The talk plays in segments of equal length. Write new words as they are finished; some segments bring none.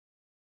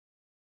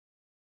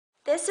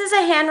This is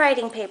a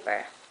handwriting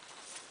paper.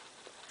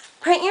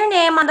 Print your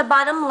name on the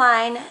bottom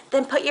line,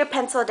 then put your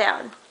pencil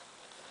down.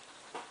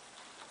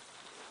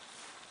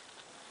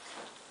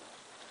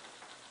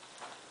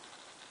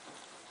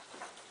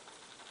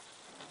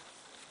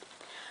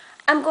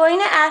 I'm going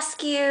to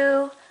ask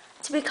you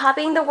to be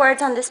copying the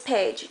words on this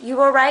page. You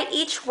will write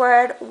each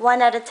word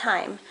one at a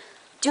time.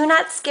 Do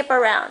not skip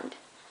around.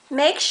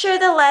 Make sure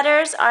the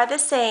letters are the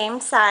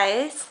same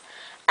size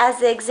as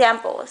the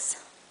examples.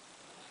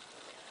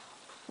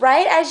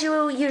 Write as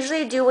you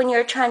usually do when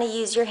you're trying to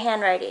use your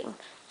handwriting.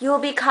 You will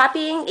be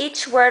copying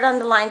each word on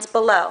the lines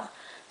below,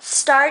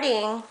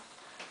 starting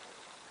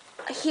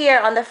here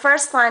on the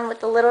first line with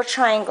the little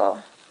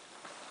triangle.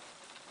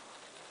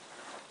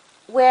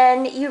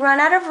 When you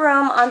run out of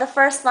room on the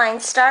first line,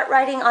 start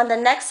writing on the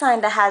next line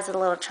that has a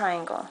little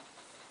triangle.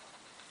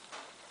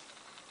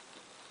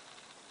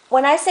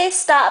 When I say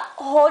stop,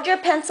 hold your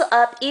pencil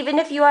up even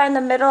if you are in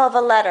the middle of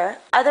a letter.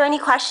 Are there any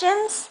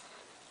questions?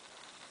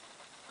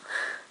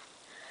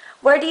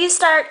 Where do you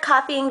start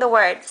copying the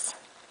words?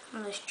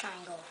 On this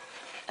triangle.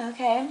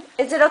 Okay.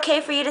 Is it okay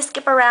for you to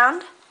skip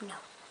around? No.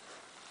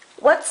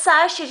 What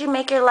size should you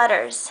make your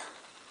letters?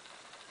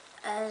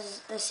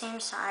 As the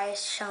same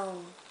size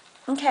shown.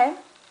 Okay.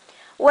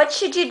 What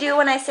should you do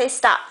when I say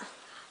stop?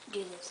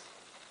 Do this.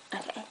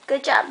 Okay,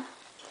 good job.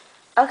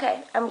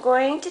 Okay, I'm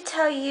going to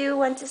tell you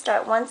when to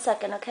start. 1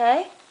 second,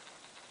 okay?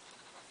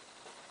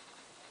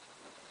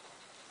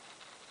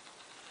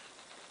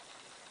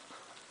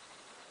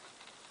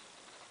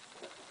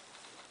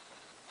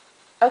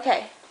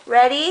 Okay,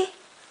 ready,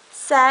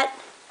 set,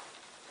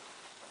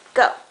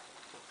 go.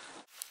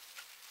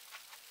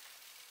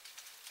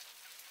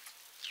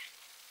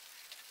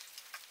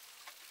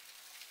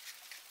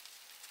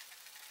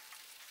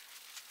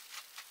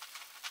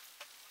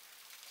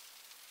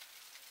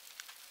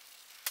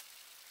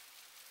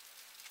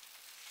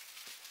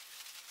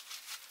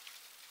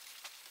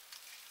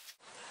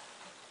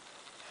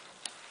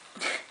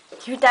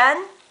 You're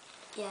done?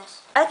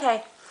 Yes.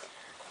 Okay.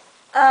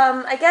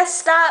 I guess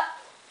stop,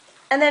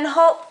 and then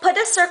put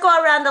a circle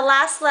around the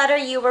last letter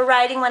you were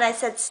writing when I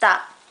said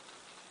stop.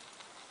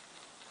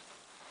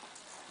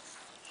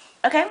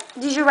 Okay,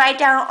 did you write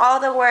down all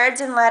the words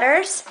and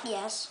letters?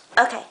 Yes.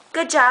 Okay,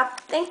 good job.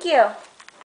 Thank you.